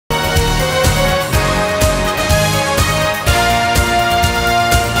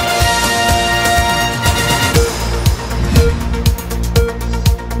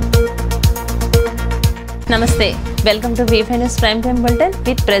నమస్తే, welcome to వి5 news prime time bulletin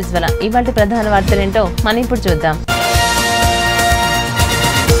with ప్రెజ్వల. ఇవాళ ప్రధాన వార్తలు ఏంటో మనం ఇప్పుడు చూద్దాం.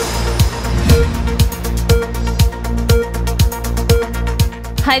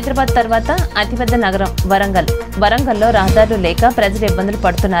 హైదరాబాద్ తర్వాత అతిపెద్ద నగరం వరంగల్లో రహదారులు లేక ప్రజలు ఇబ్బందులు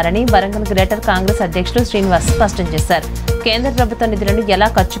పడుతున్నారని వరంగల్ గ్రేటర్ కాంగ్రెస్ అధ్యక్షుడు శ్రీనివాస్ స్పష్టం చేశారు. కేంద్ర ప్రభుత్వ నిధులను ఎలా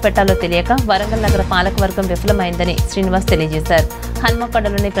ఖర్చు పెట్టాలో తెలియక వరంగల్ నగర పాలకవర్గం విఫలమైందని శ్రీనివాస్ తెలియజేశారు.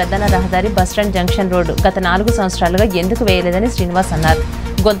 హన్మకొండలోని ప్రధాన రహదారి బస్టాండ్ జంక్షన్ రోడ్డు గత 4 సంవత్సరాలుగా ఎందుకు వేయలేదని శ్రీనివాస్ అన్నారు.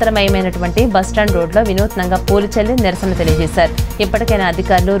 గుంతరమయమైనటువంటి బస్టాండ్ రోడ్లో వినూత్నంగా పూలు చల్లి నిరసన తెలియజేశారు. ఇప్పటికైనా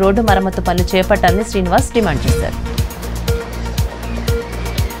అధికారులు రోడ్డు మరమ్మతు పనులు చేపట్టాలని శ్రీనివాస్ డిమాండ్ చేశారు.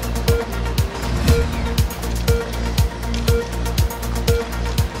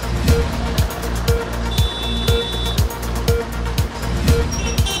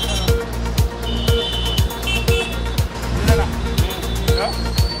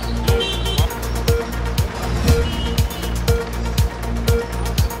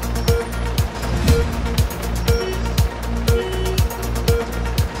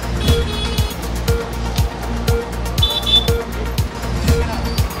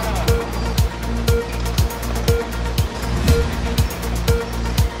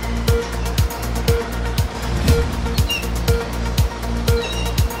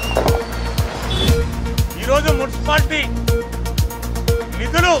 మున్సిపాలిటీ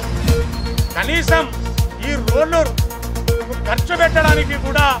నిధులు కనీసం ఈ రోడ్లు ఖర్చు పెట్టడానికి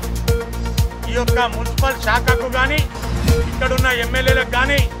కూడా ఈ యొక్క మున్సిపల్ శాఖకు కానీ, ఇక్కడున్న ఎమ్మెల్యేలకు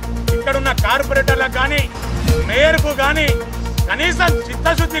కానీ, ఇక్కడున్న కార్పొరేటర్లకు కానీ, మేయర్కు కానీ కనీసం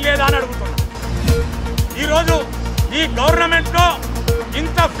చిత్తశుద్ధి లేదా అని అడుగుతున్నాం. ఈరోజు ఈ గవర్నమెంట్లో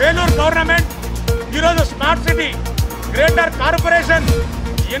ఇంత ఫెయిల్యూర్ గవర్నమెంట్, ఈరోజు స్మార్ట్ సిటీ గ్రేటర్ కార్పొరేషన్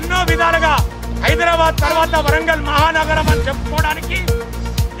ఎన్నో విధాలుగా హైదరాబాద్ తర్వాత వరంగల్ మహానగరం అని చెప్పుకోవడానికి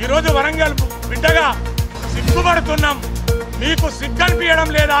ఈరోజు వరంగల్ బిడ్డగా సిగ్గుపడుతున్నాం. మీకు సిగ్గు అనిపించడం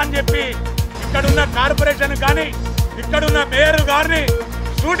లేదా అని చెప్పి ఇక్కడున్న కార్పొరేషన్ కానీ, ఇక్కడున్న మేయర్ గారిని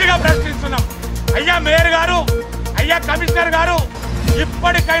సూటిగా ప్రశ్నిస్తున్నాం. అయ్యా మేయర్ గారు, అయ్యా కమిషనర్ గారు,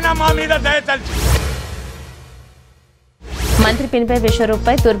 ఇప్పటికైనా మా మీద దయతలిచి. మంత్రి పినిపై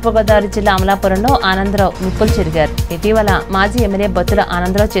విశ్వరూప్పై తూర్పుగోదావరి జిల్లా అమలాపురంలో ఆనందరావు నిప్పులు చెరిగారు. ఇటీవల మాజీ ఎమ్మెల్యే బొత్తుల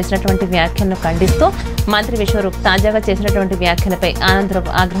ఆనందరావు చేసినటువంటి వ్యాఖ్యలను ఖండిస్తూ మంత్రి విశ్వరూప్ తాజాగా చేసినటువంటి వ్యాఖ్యలపై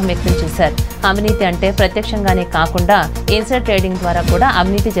ఆనందరావు ఆగ్రహం వ్యక్తం చేశారు. అవినీతి అంటే ప్రత్యక్షంగానే కాకుండా ఇన్సైడ్ ట్రేడింగ్ ద్వారా కూడా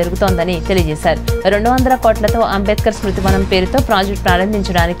అవినీతి జరుగుతోందని తెలియజేశారు. 200 కోట్లతో అంబేద్కర్ స్మృతివనం పేరుతో ప్రాజెక్టు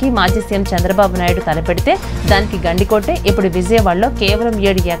ప్రారంభించడానికి మాజీ సీఎం చంద్రబాబు నాయుడు తలపెడితే దానికి గండికోటే ఇప్పుడు విజయవాడలో కేవలం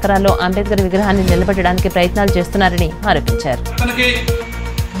 7 ఎకరాల్లో అంబేద్కర్ విగ్రహాన్ని నిలబెట్టడానికి ప్రయత్నాలు చేస్తున్నారని ఆరోపించారు.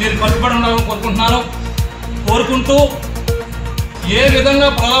 కోరుకుంటూ ఏ విధంగా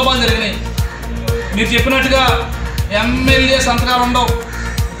ప్రలోభాలు జరిగినాయి, మీరు చెప్పినట్టుగా ఎమ్మెల్యే సంతకాలు ఉండవు,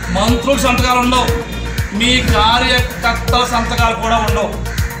 మంత్రుల సంతకాలు ఉండవు, మీ కార్యకర్తల సంతకాలు కూడా ఉండవు.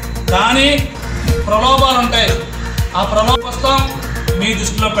 కానీ ప్రలోభాలు ఉంటాయి. ఆ ప్రలోభం మీ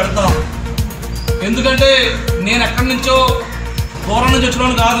దృష్టిలో పెడతాం. ఎందుకంటే నేను ఎక్కడి నుంచో దూరం నుంచి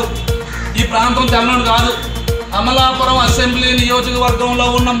వచ్చినోడు కాదు, ఈ ప్రాంతం తెల్లనోడు కాదు. అమలాపురం అసెంబ్లీ నియోజకవర్గంలో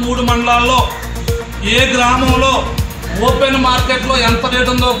ఉన్న 3 మండలాల్లో ఏ గ్రామంలో ఓపెన్ మార్కెట్లో ఎంత రేటు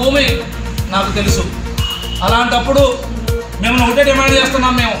ఉందో భూమి నాకు తెలుసు. అలాంటప్పుడు మేము ఒకటే డిమాండ్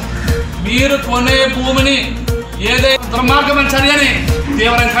చేస్తున్నాం. మీరు కొనే భూమిని ఏదైతే దుర్మార్గమైన చర్యని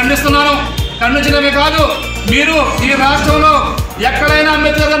తీవ్రంగా ఖండిస్తున్నాను. ఖండించడమే కాదు, మీరు ఈ రాష్ట్రంలో ఎక్కడైనా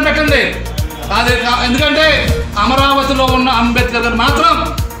అంబేద్కర్ గారిని పెట్టండి. అదే ఎందుకంటే అమరావతిలో ఉన్న అంబేద్కర్ గారు మాత్రం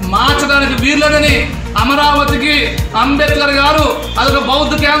మార్చడానికి వీర్లేదని, అమరావతికి అంబేద్కర్ గారు అదొక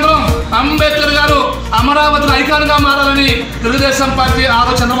బౌద్ధ కేంద్రం, అంబేద్కర్ గారు అమరావతిని ఐకాన్గా మారాలని తెలుగుదేశం పార్టీ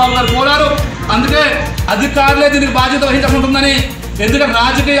చంద్రబాబు గారు కోరారు. అందుకే అధికారులే దీనికి బాధ్యత వహించాల్సి ఉంటుందని, ఎందుకంటే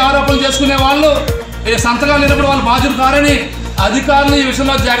రాజకీయ ఆరోపణలు చేసుకునే వాళ్ళు సంతకాలు లేనప్పుడు వాళ్ళు బాధ్యత కారని అధికారులు ఈ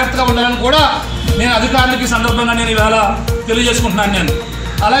విషయంలో జాగ్రత్తగా ఉండాలని కూడా నేను అధికారులకి సందర్భంగా నేను ఈవేళ తెలియజేసుకుంటున్నాను.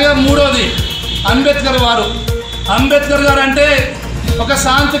 అలాగే 3వది అంబేద్కర్ గారు అంటే ఒక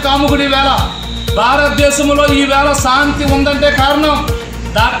శాంతి కాముకుడి. వేళ భారతదేశంలో ఈ వేళ శాంతి ఉందంటే కారణం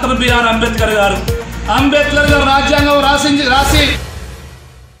డాక్టర్ బిఆర్ అంబేద్కర్ గారు. అంబేద్కర్ గారు రాజ్యాంగం రాసి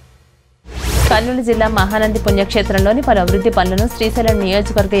కర్నూలు జిల్లా మహానంది పుణ్యక్షేత్రంలోని పలు అభివృద్ధి పనులను శ్రీశైలం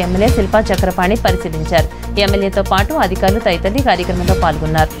నియోజకవర్గ ఎమ్మెల్యే శిల్పా చక్రపాణి పరిశీలించారు. ఎమ్మెల్యేతో పాటు అధికారులు తదితరులు కార్యక్రమంలో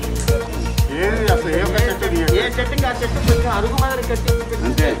పాల్గొన్నారు.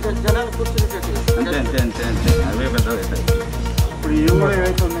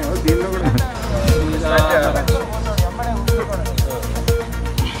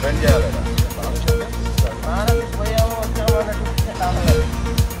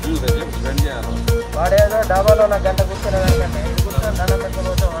 వాడేదో డాబాలో నా గంట కూర్చునే దానికంటే ఇది కూర్చొని దండం పెట్టుకుని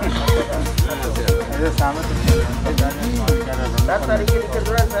సార్ ఇక్కడ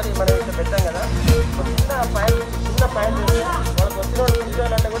చూడండి సార్, మనం ఇక్కడ పెట్టాం కదా, చిన్న పాయింట్ వాళ్ళకి వచ్చిన వాళ్ళు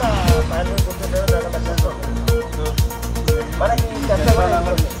కూర్చోవాలంటే కూడా పాయింట్ కూర్చోలేదు దాంట్లో పెట్టాల్సి మనకి చెత్త కూడా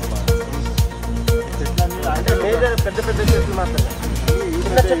అంటే మేజర్ పెద్ద పెద్ద చెట్లు మాత్రమే,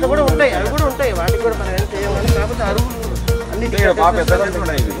 చిన్న చెట్లు కూడా ఉంటాయి, అవి కూడా ఉంటాయి, వాటికి కూడా మనం ఏం చేయాలి. కాకపోతే అరువులు అన్ని బాగా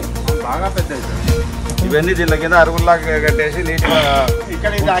పెద్ద ఇవన్నీ దీని కింద అరుగుల్లాగా కట్టేసి నీట్గా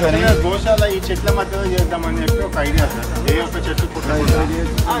ఇక్కడ ఇది యాక్చువల్గా గోశాల ఈ చెట్ల మధ్యలో చేద్దామని చెప్పి ఒక ఐడియా సార్. ఏ ఒక్క చెట్టు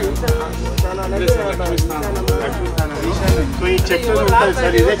సో ఈ చెట్లు ఉంటుంది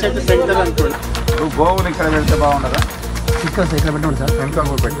సార్, ఇదే చెట్టు సెంటర్ అనుకోండి. గోవులు ఇక్కడ వెళ్తే బాగుండదా? ఇక్కడ పెట్టండి సార్, వెనక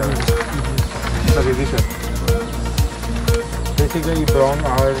కూడా పెట్టాలి సార్. ఇది సార్ బేసిక్గా ఈ బ్రౌన్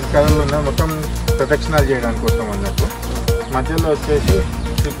కలర్లో ఉన్న మొత్తం ప్రదక్షిణాలు చేయడానికి కోసం అన్నట్టు. మధ్యలో వచ్చేసి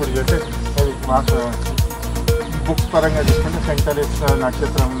ఇప్పుడు చేస్తే బుక్స్ పరంగా తీసుకుంటే సెంటర్ ఇస్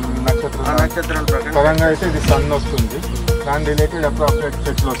నక్షత్రం పరంగా అయితే ఇది సన్ వస్తుంది, దాని రిలేటెడ్ అప్రాప్రియేట్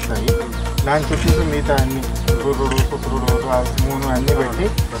చెట్లు వస్తాయి. దాని చుట్టూ మిగతా అన్ని సూర్యుడు శుక్రుడు మూను అన్నీ పెట్టి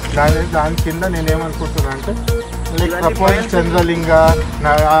దాని కింద నేనేమనుకుంటున్నా అంటే లైక్ సపోజ్ చంద్రలింగ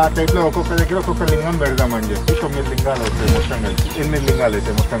ఆ టైప్లో ఒక్కొక్క దగ్గర ఒక్కొక్క లింగం పెడదామని చెప్పి 9 లింగాలు అవుతాయి మొత్తం కలిసి, 8 లింగాలు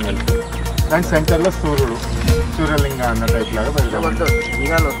అవుతాయి మొత్తం కలిసి. దాని సెంటర్లో సూర్యలింగ అన్న టైప్ లాగా పెడదాం.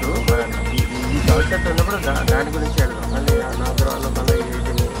 ఈ కాన్సెప్ట్ ఉన్నప్పుడు దాని గురించి వెళ్దాం. మళ్ళీ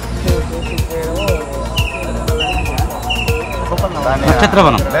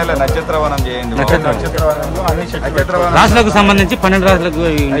నక్షత్రవనం చేయండి. రాష్ట్రాలకు సంబంధించి 12 రాష్ట్రాలకు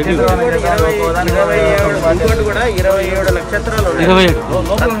 27 కూడా 27 నక్షత్రాలు ఉన్నాయి.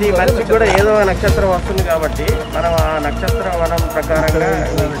 ప్రతి మనిషికి కూడా ఏదో నక్షత్రం వస్తుంది కాబట్టి మనం ఆ నక్షత్ర వనం ప్రకారంగా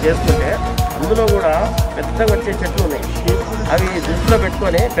చేసుకుంటే అందులో కూడా పెద్దగా వచ్చే చెట్లు ఉన్నాయి, అవి దృష్టిలో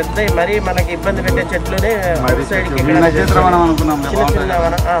పెట్టుకొని పెద్ద మరీ మనకి ఇబ్బంది పెట్టే చెట్లునే నక్షత్రవనం అనుకున్నాం.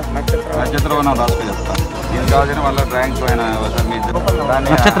 నక్షత్రవనం రాష్ట్రం చెప్తాను నేను కావాల్సిన వాళ్ళ డ్రాయింగ్ పైన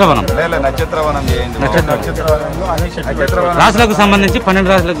నక్షత్రవనం చేయండి. రాష్ట్రాలకు సంబంధించి 12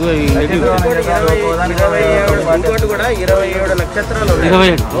 రాష్ట్రాలకు ఇంకోటి కూడా 27 నక్షత్రాలు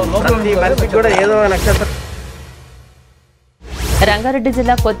ప్రతి మనిషికి కూడా ఏదో నక్షత్రం. రంగారెడ్డి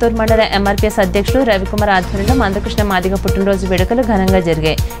జిల్లా కొత్తూరు మండల ఎంఆర్పీఎస్ అధ్యక్షుడు రవికుమార్ ఆధ్వర్యంలో మందకృష్ణ మాదిగ పుట్టినరోజు వేడుకలు ఘనంగా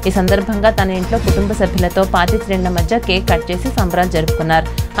జరిగాయి. ఈ సందర్భంగా తన ఇంట్లో కుటుంబ సభ్యులతో పార్టీ శ్రేణుల మధ్య కేక్ కట్ చేసి సంబరాలు జరుపుకున్నారు.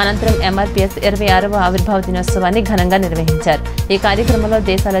 అనంతరం ఎంఆర్పీఎస్ 26వ ఆవిర్భావ దినోత్సవాన్ని ఘనంగా నిర్వహించారు. ఈ కార్యక్రమంలో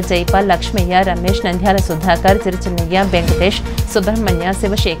దేశాల జైపాల్, లక్ష్మయ్య, రమేష్, నంద్యాల సుధాకర్, చిరుచిన్నయ్య, వెంకటేష్, సుబ్రహ్మణ్య,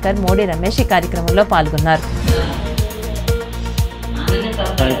 శివశేఖర్, మోడీ రమేష్ ఈ కార్యక్రమంలో పాల్గొన్నారు.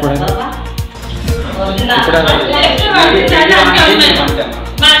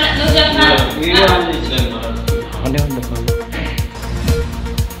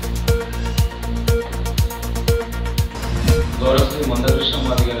 గౌరవశ్రీ మందకృష్ణ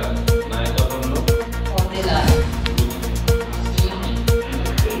మాదిగ నాయకత్వంలో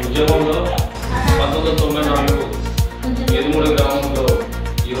ఉద్యమంలో 1994 13 గ్రామంలో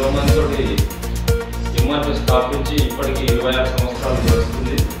 20 మందితో ఎంఆర్పీ స్థాపించి ఇప్పటికీ 26 సంవత్సరాలు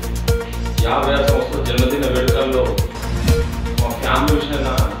గడుస్తుంది. 56 సంవత్సరాల జన్మదిన వేడుకల్లో మా ఫ్యామిలీ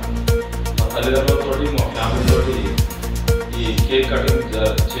విషయంగా మా తల్లిదండ్రులతో మా ఫ్యామిలీతోటి ఈ కేక్ కటింగ్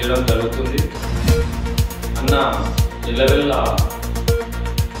చేయడం జరుగుతుంది. అన్న ఇళ్ళవెళ్ళ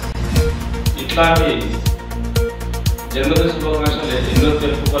ఇట్లాంటి జన్మదిన శుభాకాంక్షలు ఎన్నో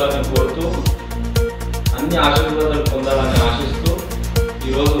తెలుపుకోవాలని కోరుతూ అన్ని ఆశీర్వాదాలు పొందాలని ఆశిస్తూ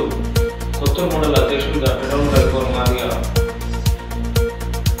ఈరోజు కొత్తూరు మండల అధ్యక్షుడిగా పెట్రోల్ రవికుమార్గా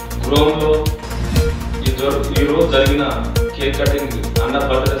గృహంలో ఈరోజు జరిగిన కేక్ కటింగ్ అన్న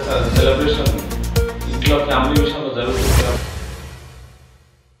బర్త్డే సెలబ్రేషన్ ఇంట్లో ఫ్యామిలీ విషయంలో జరుగుతుంది.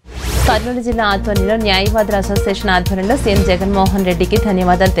 కర్నూలు జిల్లా ఆధ్వర్యంలో న్యాయవాదుల అసోసియేషన్ ఆధ్వర్యంలో సీఎం జగన్మోహన్ రెడ్డికి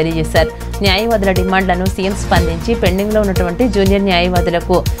ధన్యవాదాలు తెలియజేశారు. న్యాయవాదుల డిమాండ్లను సీఎం స్పందించి పెండింగ్లో ఉన్నటువంటి జూనియర్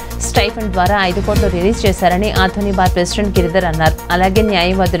న్యాయవాదులకు స్టైఫండ్ ద్వారా 5 కోట్లు రిలీజ్ చేశారని ఆధ్వర్య బార్ ప్రెసిడెంట్ గిరిధర్ అన్నారు. అలాగే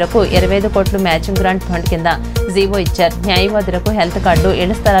న్యాయవాదులకు 25 కోట్లు మ్యాచింగ్ గ్రాంట్ ఫండ్ కింద జీవో ఇచ్చారు. న్యాయవాదులకు హెల్త్ కార్డు,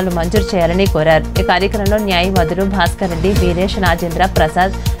 ఇళ్ల స్థలాలు మంజూరు చేయాలని కోరారు. ఈ కార్యక్రమంలో న్యాయవాదులు భాస్కర్ రెడ్డి, వీరేష్, రాజేంద్ర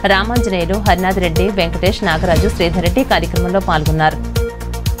ప్రసాద్, రామాంజనేయులు, హరినాథ్ రెడ్డి, వెంకటేష్, నాగరాజు, శ్రీధర్ రెడ్డి కార్యక్రమంలో పాల్గొన్నారు.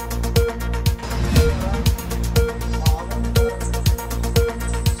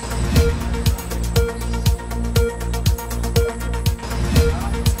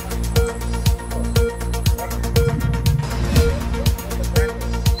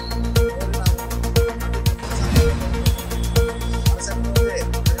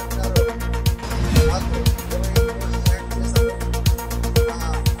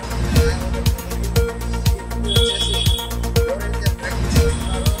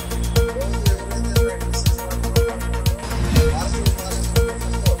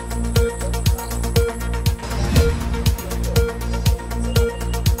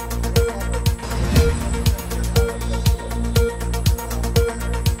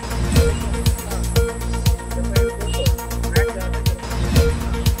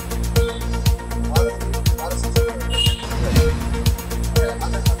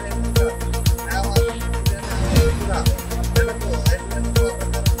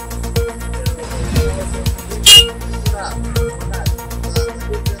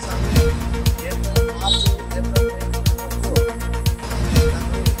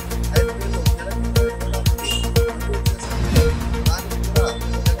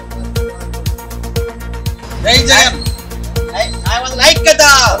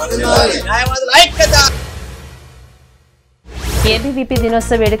 ఏబీవీపీ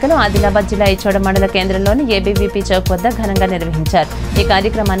దినోత్సవ వేడుకలు ఆదిలాబాద్ జిల్లా ఇచ్చోడ మండల కేంద్రంలోని ఏబీవీపీ చౌక్ వద్ద ఘనంగా నిర్వహించారు. ఈ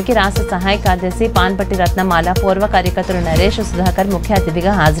కార్యక్రమానికి రాష్ట్ర సహాయ కార్యదర్శి పాన్పట్టి రత్నమాల, పూర్వ కార్యకర్తలు నరేష్, సుధాకర్ ముఖ్య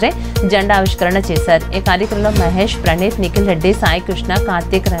అతిథిగా హాజరై జెండా ఆవిష్కరణ చేశారు. ఈ కార్యక్రమంలో మహేష్, ప్రణీత్, నిఖిల్ రెడ్డి, సాయి కృష్ణ,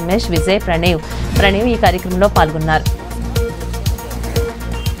 కార్తీక్, రమేష్, విజయ్, ప్రణీవ్ ఈ కార్యక్రమంలో పాల్గొన్నారు.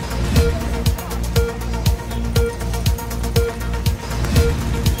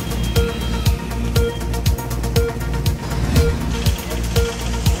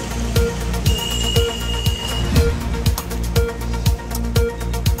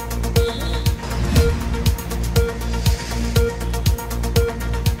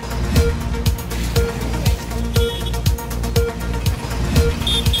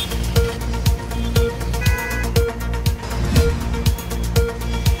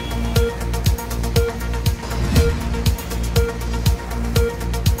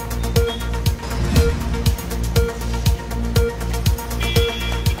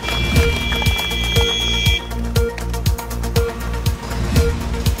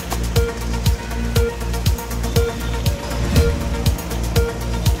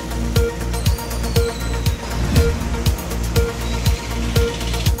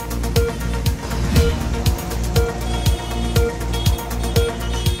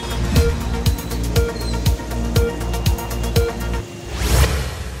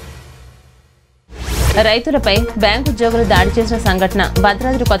 రైతులపై బ్యాంకు ఉద్యోగులు దాడి చేసిన సంఘటన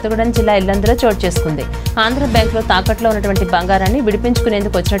భద్రాద్రి కొత్తగూడెం జిల్లా ఇల్లందులో చోటు చేసుకుంది. ఆంధ్ర బ్యాంకులో తాకట్లో ఉన్నటువంటి బంగారాన్ని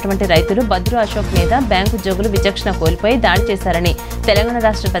విడిపించుకునేందుకు వచ్చినటువంటి రైతులు భద్రు అశోక్ మీద బ్యాంకు ఉద్యోగులు విచక్షణ కోల్పోయి దాడి చేశారని తెలంగాణ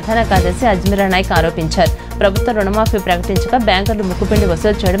రాష్ట్ర ప్రధాన కార్యదర్శి అజ్మీరా నాయక్ ఆరోపించారు. ప్రభుత్వం రుణమాఫీ ప్రకటించక బ్యాంకర్లు ముక్కుపిండి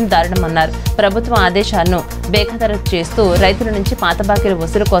వసూలు చేయడం దారుణమన్నారు. ప్రభుత్వం ఆదేశాలను బేఖతరు చేస్తూ రైతుల నుంచి పాత బాకీల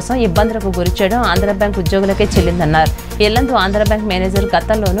వసూలు కోసం ఇబ్బందులకు గురి చేయడం Andhra bank ఉద్యోగులకే చెల్లిందన్నారు. Yellandu Andhra bank manager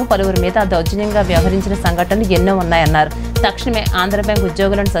గతంలోనూ పలువురి మీద దౌర్జన్యంగా వ్యవహరించిన సంఘటనలు ఎన్నో ఉన్నాయన్నారు. తక్షణమే ఆంధ్ర బ్యాంక్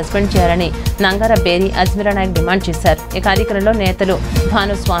ఉద్యోగులను సస్పెండ్ చేయాలని నంగార బేరి, అజ్మీరా నాయక్ డిమాండ్ చేశారు. ఈ కార్యక్రమంలో నేతలు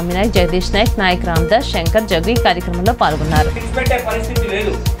భానుస్వామి నాయక్, జగదీష్ నాయక్, నాయక్ రామదాస్, శంకర్, జగ్గు ఈ కార్యక్రమంలో పాల్గొన్నారు.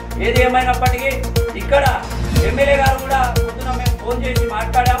 ఏది ఏమైనప్పటికీ ఇక్కడ ఎమ్మెల్యే గారు కూడా పొద్దున మేము ఫోన్ చేసి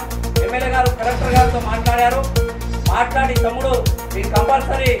మాట్లాడాం. ఎమ్మెల్యే గారు కలెక్టర్ గారితో మాట్లాడారు. మాట్లాడి తమ్ముడు ఈ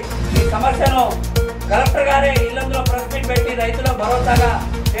కంపల్సరీ ఈ సమస్యను కలెక్టర్ గారే ఇల్లందులో ప్రెస్ మీట్ పెట్టి రైతుల భరోసాగా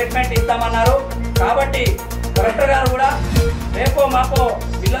స్టేట్మెంట్ ఇస్తామన్నారు. కాబట్టి కలెక్టర్ గారు కూడా రేపో మాపో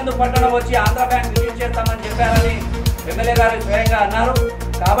ఇల్లందు పట్టణం వచ్చి ఆంధ్ర బ్యాంక్ విజిట్ చేస్తామని చెప్పారని ఎమ్మెల్యే గారు స్వయంగా అన్నారు.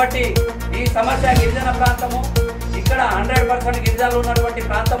 కాబట్టి ఈ సమస్య గిరిజన ప్రాంతము, ఇక్కడ 100% గిరిజనులు ఉన్నటువంటి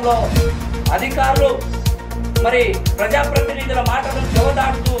ప్రాంతంలో అధికారులు మరి ప్రజాప్రతినిధుల మాటలను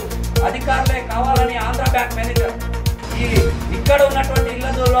చెవదాడుతూ అధికారులే కావాలని ఆంధ్ర బ్యాంక్ మేనేజర్ ఇక్కడ ఉన్నటువంటి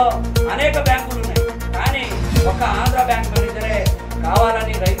ఇళ్లలో అనేక బ్యాంకులు ఉన్నాయి, కానీ ఒక ఆంధ్ర బ్యాంక్ మేనేజరే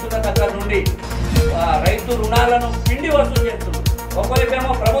కావాలని రైతుల దగ్గర నుండి రైతు రుణాలను పిండి వసూలు చేస్తుంది.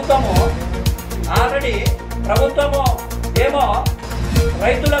 ఒకవైపేమో ప్రభుత్వము ఆల్రెడీ ఏమో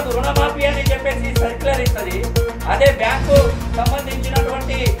రైతులకు రుణమాఫీ అని చెప్పేసి సర్క్యులర్ ఇస్తుంది. అదే బ్యాంకు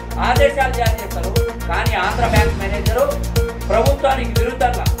సంబంధించినటువంటి ఆదేశాలు జారీ చేస్తారు. కానీ ఆంధ్ర బ్యాంక్ మేనేజరు ప్రభుత్వానికి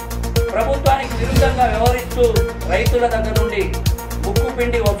విరుద్ధంగా వ్యవహరిస్తూ రైతుల దగ్గర నుండి ముక్కు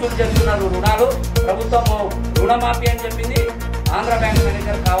పిండి వసూలు చేస్తున్నారు రుణాలు. ప్రభుత్వము రుణమాఫీ అని చెప్పింది, ఆంధ్ర బ్యాంక్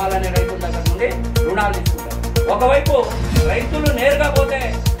మేనేజర్ కావాలనే రైతుల దగ్గర నుండి రుణాలు తీసుకుంటారు. ఒకవైపు రైతులు నేరుగా పోతే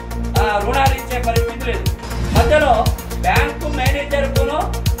రుణాలు ఇచ్చే పరిస్థితి లేదు. మధ్యలో బ్యాంకు మేనేజర్కును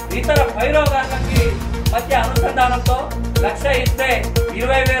ఇతర పైరోగాలకి మధ్య అనుసంధానంతో 1,00,000 ఇస్తే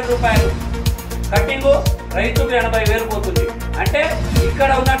 20,000 రూపాయలు కట్టింగు, రైతుకు 80,000 పోతుంది. అంటే ఇక్కడ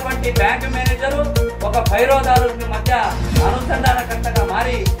ఉన్నటువంటి బ్యాంకు మేనేజరు ఒక పైరోదారుకి మధ్య అనుసంధానకర్తగా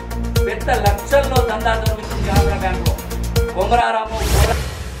మారి పెద్ద లక్షల్లో దందా జరుగుతుంది ఆంధ్ర బ్యాంకులో. కొమరారాము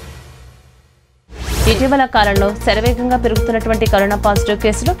ఇటీవల కాలంలో శరవేగంగా పెరుగుతున్నటువంటి కరోనా పాజిటివ్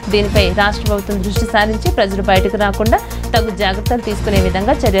కేసులు, దీనిపై రాష్ట్ర ప్రభుత్వం దృష్టి సారించి ప్రజలు బయటకు రాకుండా తగు జాగ్రత్తలు తీసుకునే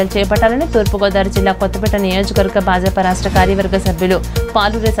విధంగా చర్యలు చేపట్టాలని తూర్పుగోదావరి జిల్లా కొత్తపేట నియోజకవర్గ భాజపా రాష్ట్ర కార్యవర్గ సభ్యులు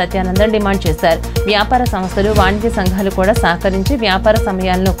పాలూరి సత్యానందన్ డిమాండ్ చేశారు. వ్యాపార సంస్థలు, వాణిజ్య సంఘాలు కూడా సహకరించి వ్యాపార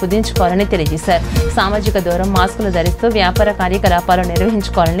సమయాలను కుదించుకోవాలని తెలియజేశారు. సామాజిక దూరం, మాస్కులు ధరిస్తూ వ్యాపార కార్యకలాపాలు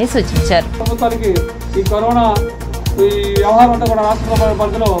నిర్వహించుకోవాలని సూచించారు.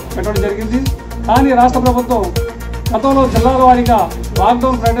 కానీ రాష్ట్ర ప్రభుత్వం గతంలో జిల్లాల వారీగా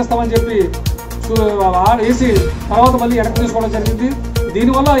లాక్డౌన్ ప్రకటిస్తామని చెప్పి వేసి తర్వాత మళ్ళీ వెనక్కి తీసుకోవడం జరిగింది.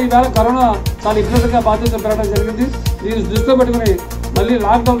 దీనివల్ల ఈవేళ కరోనా చాలా విపరీతంగా బాధ్యతలు పెరగడం జరిగింది. దీన్ని దృష్టిలో పెట్టుకుని మళ్ళీ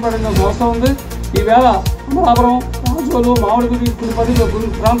లాక్డౌన్ ప్రకటించాల్సిన అవసరం ఉంది. ఈవేళ అమలాపురం, రాజోలు, మామిడిగుడి, కొన్ని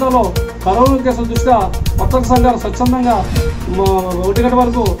ప్రాంతాల్లో కరోనా కేసుల దృష్ట్యా వర్తక సంఘాలు స్వచ్ఛందంగా 1 గంట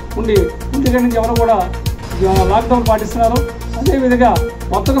వరకు ఉండి 1 గంట నుంచి ఎవరు కూడా లాక్డౌన్ పాటిస్తున్నారు. అదేవిధంగా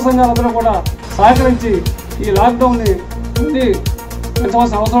వర్తక సంఘాలందరూ కూడా సహకరించి ఈ లాక్డౌన్ని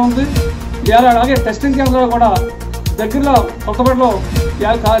పెంచవలసిన అవసరం ఉంది. ఇవాళ అలాగే టెస్టింగ్ కేంద్రాలు కూడా దగ్గరలో కొత్తపేటలో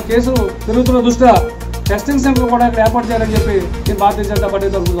కేసులు పెరుగుతున్న దృష్ట్యా టెస్టింగ్ సెంటర్ కూడా ఇక్కడ ఏర్పాటు చేయాలని చెప్పి నేను భారతీయ జనతా పార్టీ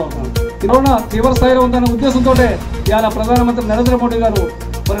తరఫున కరోనా తీవ్ర స్థాయిలో ఉందనే ఉద్దేశంతో ఇవాళ ప్రధానమంత్రి నరేంద్ర మోడీ గారు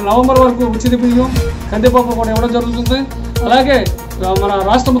మరి నవంబర్ వరకు ఉచిత బియ్యం కందిపప్పు కూడా ఇవ్వడం జరుగుతుంది. అలాగే మన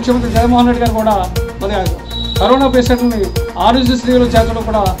రాష్ట్ర ముఖ్యమంత్రి జగన్మోహన్ రెడ్డి గారు కూడా మరి కరోనా పేషెంట్ని ఆరోగ్యశ్రీలో చేర్చడం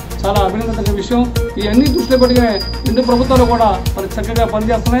కూడా చాలా అభినందన విషయం. ఇవన్నీ దృష్టిలో పెట్టుకుని రెండు ప్రభుత్వాలు కూడా మరి చక్కగా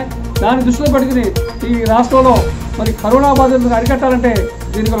పనిచేస్తున్నాయి. దాన్ని దృష్టిలో పెట్టుకుని ఈ రాష్ట్రంలో మరి కరోనా బాధితులను అరికట్టాలంటే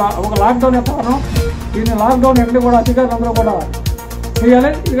దీనికి ఒక లాక్డౌన్ కారణం. దీన్ని లాక్డౌన్ ఎన్ని కూడా అధికారులందరూ కూడా చేయాలి.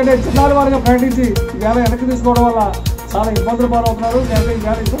 ఎందుకంటే జిల్లాల వారిగా ప్రకటించి వేళ వెనక్కి తీసుకోవడం వల్ల చాలా ఇబ్బందులు పాలవుతున్నారు.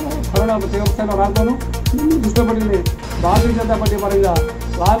 కరోనా తీవ్రస్థాయిలో లాక్డౌన్ దృష్టిలో పెట్టుకుని భారతీయ జనతా పార్టీ పరంగా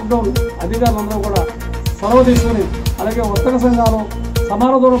లాక్డౌన్ అధికారులందరూ కూడా చొరవ తీసుకుని అలాగే వర్తక సంఘాలు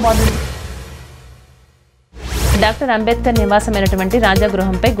సమాన దూరం పాటించి డాక్టర్ అంబేద్కర్ నివాసమైనటువంటి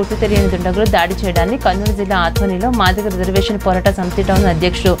రాజాగృహంపై గుర్తు తెలియని దుండగులు దాడి చేయడాన్ని కర్నూలు జిల్లా ఆధ్వర్యంలో మాదిగ రిజర్వేషన్ పోరాట సమితి టౌన్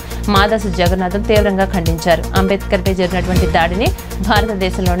అధ్యక్షుడు మాదాసు జగన్నాథం తీవ్రంగా ఖండించారు. అంబేద్కర్ పై జరిగినటువంటి దాడిని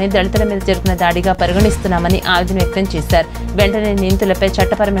భారతదేశంలోని దళితుల మీద జరిగిన దాడిగా పరిగణిస్తున్నామని ఆవేదన వ్యక్తం చేశారు. వెంటనే నిందితులపై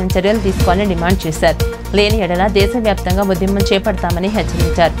చట్టపరమైన చర్యలు తీసుకోవాలని డిమాండ్ చేశారు. లేని ఎడల దేశవ్యాప్తంగా ఉద్యమం చేపడతామని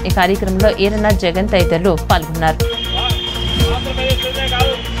హెచ్చరించారు. ఈ కార్యక్రమంలో ఈరన్న జగన్ తదితరులు పాల్గొన్నారు.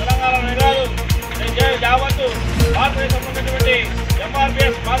 భారతదేశంలో ఉన్నటువంటి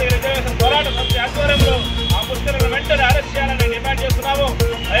ఎంఆర్పిఎస్ మాదిగ రిజర్వేషన్ పోరాట సమితి ఆధ్వర్యంలో ఆ ముష్కరులను వెంటనే అరెస్ట్ చేయాలని డిమాండ్ చేస్తున్నాము.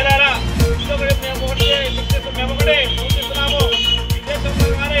 అయినారా మేము ఒకటే సూచిస్తున్నాము. ఈ దేశంలో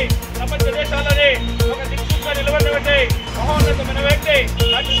కానీ ప్రపంచ దేశాలని ఒక దిక్సూచిగా నిలబడినటువంటి మహోన్నతమైన వ్యక్తి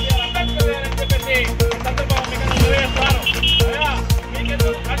అంబేద్కర్ అని చెప్పేసి ఈ సందర్భంగా మీకు నిర్వహిస్తాను. అయినా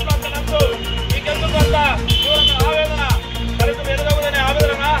మీకెందుకు అట్లా అంతనందు మీకెందుకు అంత తీవ్రమైన ఆవేదన దళితులు ఎదురవుదనే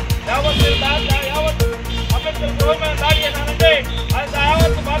ఆవేదన యావత్ అంబేద్కర్ గృహమైన దాడి చేశానంటే అది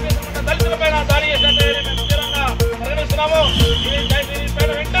యావత్తు భారతదేశంలో దళితులపైన దాడి చేశానంటే మేము తీవ్రంగా పరిగణిస్తున్నాము.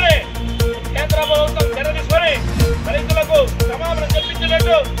 దీనిపైన వెంటనే కేంద్ర ప్రభుత్వం చర్య తీసుకొని దళితులకు క్షమాపణ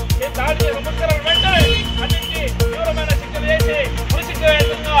చెప్పించినట్టు ఈ దాడి చేసిన ముష్కరులను వెంటనే అన్నింటి తీవ్రమైన శిక్షలు చేసి ఉరిశిక్ష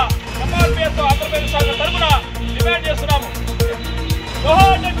వేయంగా ఎంఆర్పిఎస్ ఆంధ్రప్రదేశ్ శాఖ తరఫున డిమాండ్ చేస్తున్నాము.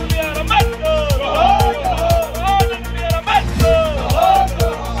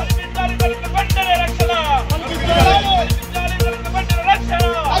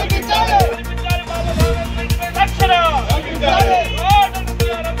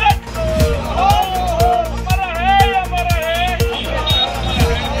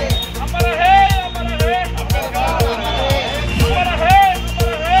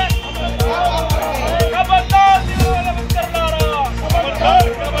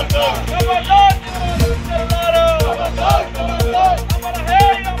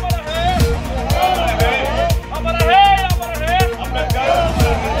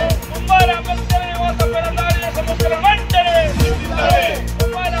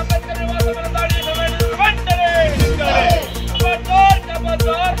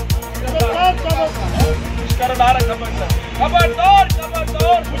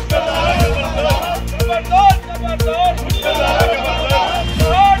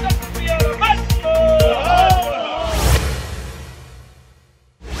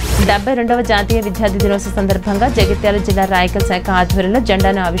 రెండవ జాతీయ విద్యార్థి దినోత్సవ సందర్భంగా జగిత్యాల జిల్లా రాయకల్ శాఖ ఆధ్వర్యంలో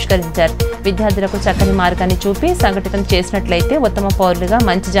జెండాను ఆవిష్కరించారు. విద్యార్థులకు చక్కని మార్గాన్ని చూపి సంఘటితం చేసినట్లయితే ఉత్తమ పౌరులుగా,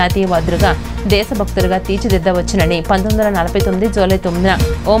 మంచి జాతీయవాదులుగా, దేశభక్తులుగా తీర్చిదిద్దవచ్చునని 1949 జూలై 9న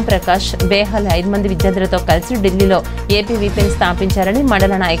ఓం ప్రకాష్ బేహల్ 5 మంది విద్యార్థులతో కలిసి ఢిల్లీలో ఏపీవీపీని స్థాపించారని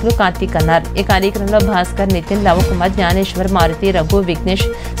మండల నాయకులు కార్తీక్ అన్నారు. ఈ కార్యక్రమంలో భాస్కర్, నితిన్, లవకుమార్, జ్ఞానేశ్వర్, మారుతి, రఘు, విఘ్నేష్,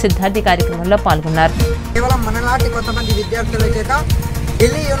 సిద్ధార్థి కార్యక్రమంలో పాల్గొన్నారు. కేవలం మనలాంటి కొంతమంది విద్యార్థుల చేత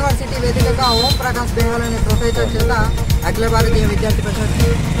ఢిల్లీ యూనివర్సిటీ వేదికగా ఓం ప్రకాష్ బేహల్ అనే ప్రొఫెసర్ చేత అఖిల భారతీయ విద్యార్థి పరిషత్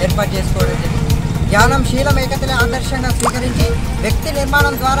ఏర్పాటు చేసుకోవడం జరిగింది. జ్ఞానం, శీలం, ఏకతని ఆదర్శంగా స్వీకరించి వ్యక్తి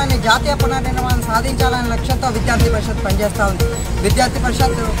నిర్మాణం ద్వారానే జాతీయ పునర్నిర్మాణం సాధించాలనే లక్ష్యంతో విద్యార్థి పరిషత్ పనిచేస్తూ ఉంది. విద్యార్థి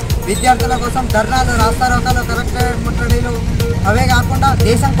పరిషత్ విద్యార్థుల కోసం ధర్నాలు, రాస్తారోకాలు, కలెక్టరేట్ ముట్టడిలు, అవే కాకుండా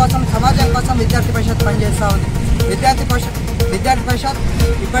దేశం కోసం, సమాజం కోసం విద్యార్థి పరిషత్ పనిచేస్తూ ఉంది. విద్యార్థి పరిషత్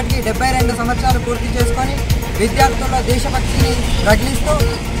ఇప్పటికీ 72 సంవత్సరాలు పూర్తి చేసుకొని విద్యార్థుల్లో దేశభక్తిని రగిలిస్తూ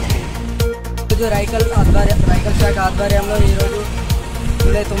ఈరోజు రైకల్ శాఖ ఆధ్వర్యంలో ఈరోజు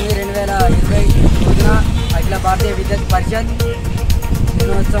జూలై 9, 2020 రోజున అఖిల భారతీయ విద్యార్థి పరిషత్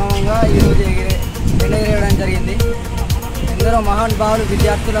దినోత్సవంగా ఈరోజు ఎగరేయడం జరిగింది. ఎందరో మహానుభావులు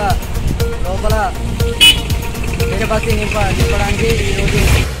విద్యార్థుల లోపల దేశభక్తి నింపడానికి ఈరోజు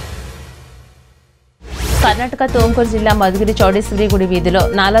కర్ణాటక తుముకూరు జిల్లా మధుగిరి చౌడేశ్వరి గుడి వీధిలో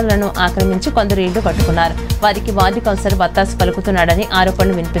నాలాలను ఆక్రమించి కొందరు ఇళ్లు కట్టుకున్నారు. వారికి వార్డు కౌన్సిలర్ వత్తాసు పలుకుతున్నాడని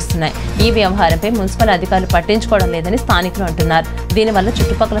ఆరోపణలు వినిపిస్తున్నాయి. ఈ వ్యవహారంపై మున్సిపల్ అధికారులు పట్టించుకోవడం లేదని స్థానికులు అంటున్నారు. దీనివల్ల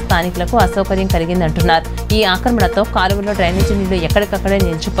చుట్టుపక్కల స్థానికులకు అసౌకర్యం కలిగిందంటున్నారు. ఈ ఆక్రమణతో కాలువలో డ్రైనేజీ నీళ్లు ఎక్కడికక్కడే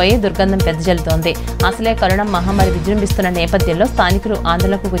నిలిచిపోయి దుర్గంధం వెదజల్లుతోంది. అసలే కరోనా మహమ్మారి విజృంభిస్తున్న నేపథ్యంలో స్థానికులు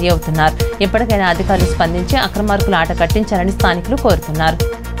ఆందోళనకు గురి అవుతున్నారు. ఎప్పటికైనా అధికారులు స్పందించి అక్రమార్కుల ఆట కట్టించాలని స్థానికులు కోరుతున్నారు.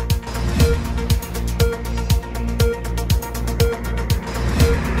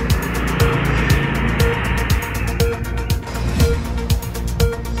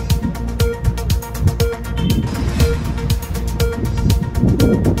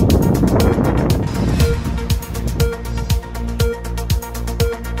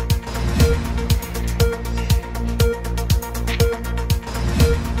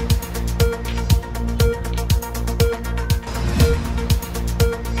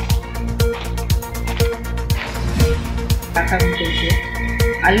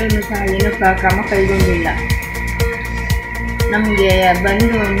 ಅಲ್ಲೂ ಸಹ ಏನೂ ಕ್ರಮ ಕೈಗೊಂಡಿಲ್ಲ. ನಮಗೆ ಬಂದು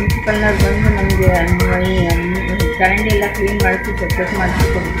ಮುನ್ಸಿಪಲ್ನವ್ರು ಬಂದು ನಮಗೆ ಚರಂಡಿ ಎಲ್ಲ ಕ್ಲೀನ್ ಮಾಡಿಸಿ ಸೆಪ್ರೇಟ್ ಮಾಡಿಸಿ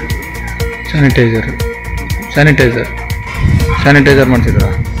ಕೊಡ್ತೀವಿ.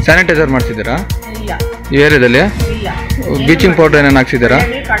 ಸ್ಯಾನಿಟೈಸರ್ ಮಾಡಿಸಿದ್ದೀರಾ? ಇಲ್ಲ. ಈ ಏರಿಯಾದಲ್ಲಿ ಇಲ್ಲ. ಬ್ಲೀಚಿಂಗ್ ಪೌಡರ್ ಏನೇನು ಹಾಕ್ಸಿದ್ದೀರಾ?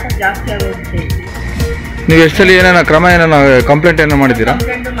 ಕಾಟ ಜಾಸ್ತಿ ಆಗೋಗುತ್ತೆ. ನೀವು ಎಷ್ಟು ಸಲ ಏನೇನು ಕ್ರಮ ಏನೇನು ಕಂಪ್ಲೇಂಟ್ ಏನೋ ಮಾಡಿದ್ದೀರಾ?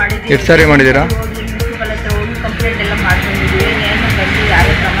 ಎಷ್ಟು ಸಾರಿ ಮಾಡಿದ್ದೀರಾ? ಮುನ್ಸಿಪಲ್ ಹತ್ರ ಹೋಗಿ ಕಂಪ್ಲೇಂಟ್ ಎಲ್ಲ ಮಾಡ್ಕೊಂಡಿದ್ದೀವಿ. ಏನು ಬಂದು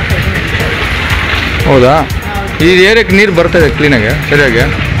ಯಾರೇ ಕ್ರಮ ತಗೊಂಡಿದ್ದೀವಿ. ಹೌದಾ? ಈ ಏರಿಯಾಕ್ಕೆ ನೀರು ಬರ್ತದೆ ಕ್ಲೀನಾಗಿ ಸರಿಯಾಗಿ?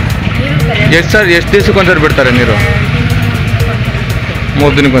 ಎಷ್ಟು ದಿವ್ಸಕ್ಕೆ ಒಂದ್ಸರಿ ಬಿಡ್ತಾರೆ ನೀರು?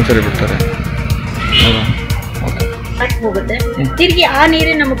 3 ದಿನಕ್ಕೆ ಒಂದ್ಸರಿ ಬಿಡ್ತಾರೆ. ಹೌದಾ? ಹೋಗುತ್ತೆ. ತಿರುಗಿ ಆ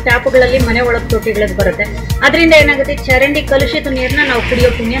ನೀರೇ ನಮಗೆ ಟ್ಯಾಪ್ಗಳಲ್ಲಿ ಮನೆ ಒಳಗೆ ತೊಟ್ಟಿಗಳಿಗೆ ಬರುತ್ತೆ. ಅದರಿಂದ ಏನಾಗುತ್ತೆ, ಚರಂಡಿ ಕಲುಷಿತ ನೀರನ್ನ ನಾವು ಕುಡಿಯೋ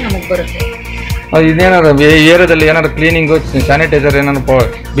ಪುಣ್ಯ ನಮಗೆ ಬರುತ್ತೆ. ಇದೇನಾದ್ರು ಈ ಏರಿಯಾದಲ್ಲಿ ಏನಾದ್ರು ಕ್ಲೀನಿಂಗು, ಸ್ಯಾನಿಟೈಸರ್ ಏನಾದ್ರು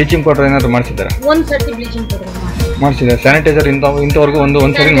ಬ್ಲೀಚಿಂಗ್ ಪೌಡರ್ ಏನಾದ್ರು ಮಾಡಿಸಿದಾರಾ? ಒಂದ್ಸತಿ ಬ್ಲೀಚಿಂಗ್ ಪೌಡರ್ ಮಾಡಿಸಿದ್ದಾರೆ. ಸ್ಯಾನಿಟೈಸರ್ ಇಂಥವರೆಗೂ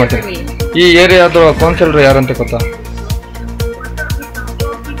ಒಂದ್ಸರಿ ಮಾಡ್ತಾರೆ. ಈ ಏರಿಯಾದ ಕೌನ್ಸಿಲರ್ ಯಾರು ಅಂತ ಗೊತ್ತಾ?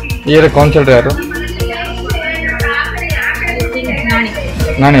 ಈ ಏರಿಯಾ ಕೌನ್ಸಿಲರ್ ಯಾರು?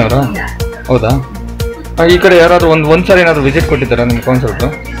 ನಾನೇ ಅವರಾ? ಹೌದಾ? ಈ ಕಡೆ ಯಾರಾದರೂ ಒಂದ್ಸರಿ ಏನಾದರೂ ವಿಸಿಟ್ ಕೊಟ್ಟಿದ್ದಾರಾ ನಿಮ್ಮ ಕೌನ್ಸಿಲರು?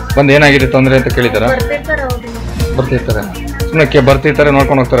 ಬಂದು ಏನಾಗಿದೆ ತೊಂದರೆ ಅಂತ ಕೇಳಿದ್ದಾರಾ? ಬರ್ತಿರ್ತಾರೆ. ಸುಮ್ಮನೆ ಬರ್ತಿರ್ತಾರೆ,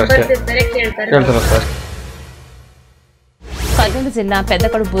 ನೋಡ್ಕೊಂಡು ಹೋಗ್ತಾರೆ ಅಷ್ಟೇ, ಕೇಳ್ತಾರೆ ಅಷ್ಟೇ. కర్నూలు జిల్లా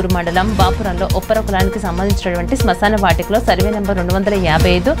పెద్దకడుపూరు మండలం బాపురంలో ఒప్పర కులానికి సంబంధించినటువంటి శ్మశాన వాటికలో సర్వే నెంబర్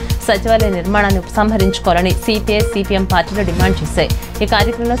 255 సచివాలయ నిర్మాణాన్ని ఉపసంహరించుకోవాలని సిపిఐ సిపిఎం పార్టీలు డిమాండ్ చేశాయి. ఈ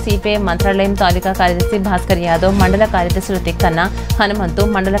కార్యక్రమంలో సిపిఐ మంత్రాలయం తాలూకా కార్యదర్శి భాస్కర్ యాదవ్, మండల కార్యదర్శులు తిక్కన్న, హనుమంతు,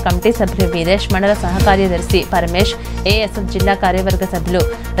 మండల కమిటీ సభ్యులు వీరేష్, మండల సహకార్యదర్శి పరమేష్, ఏఎస్ఎఫ్ జిల్లా కార్యవర్గ సభ్యులు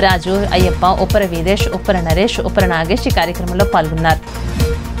రాజు, అయ్యప్ప, ఉప్పర వీరేష్, ఉప్పర నరేష్, ఉప్పర నాగేష్ ఈ కార్యక్రమంలో పాల్గొన్నారు.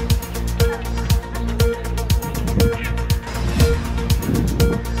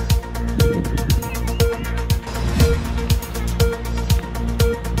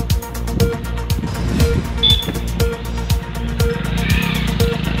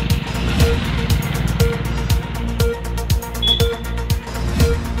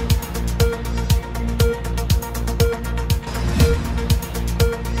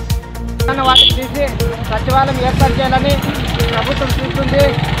 వాటికి తీసి సచివాలయం ఏర్పాటు చేయాలని ప్రభుత్వం చూస్తుంది.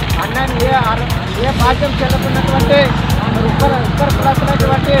 అన్నాన్ని ఏ బాధ్యం చెల్లుతున్నటువంటి ఉత్తర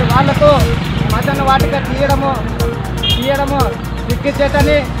కులాసులైనటువంటి వాళ్లకు మదన వాటిగా తీయడము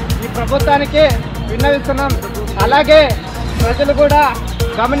సిగ్గుచేటని ఈ ప్రభుత్వానికి విన్నవిస్తున్నాం. అలాగే ప్రజలు కూడా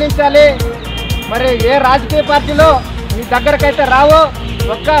గమనించాలి. మరి ఏ రాజకీయ పార్టీలో మీ దగ్గరకైతే రావో,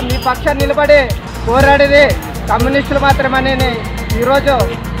 ఒక్క మీ పక్షాన్ని నిలబడి పోరాడేది కమ్యూనిస్టులు మాత్రమని ఈరోజు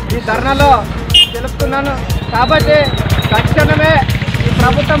ఈ ధర్నాలో తెలుపుతున్నాను. కాబట్టి తక్షణమే ఈ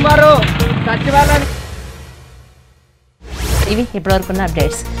ప్రభుత్వం వారు సచివాలయానికి. ఇవి ఇప్పటివరకున్న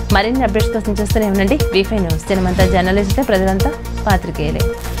అప్డేట్స్. మరిన్ని అప్డేట్స్ కోసం చూస్తూనే ఉండండి V5 న్యూస్. జనమంతా జర్నలిస్టులే, ప్రజలంతా పాత్రికేయులే.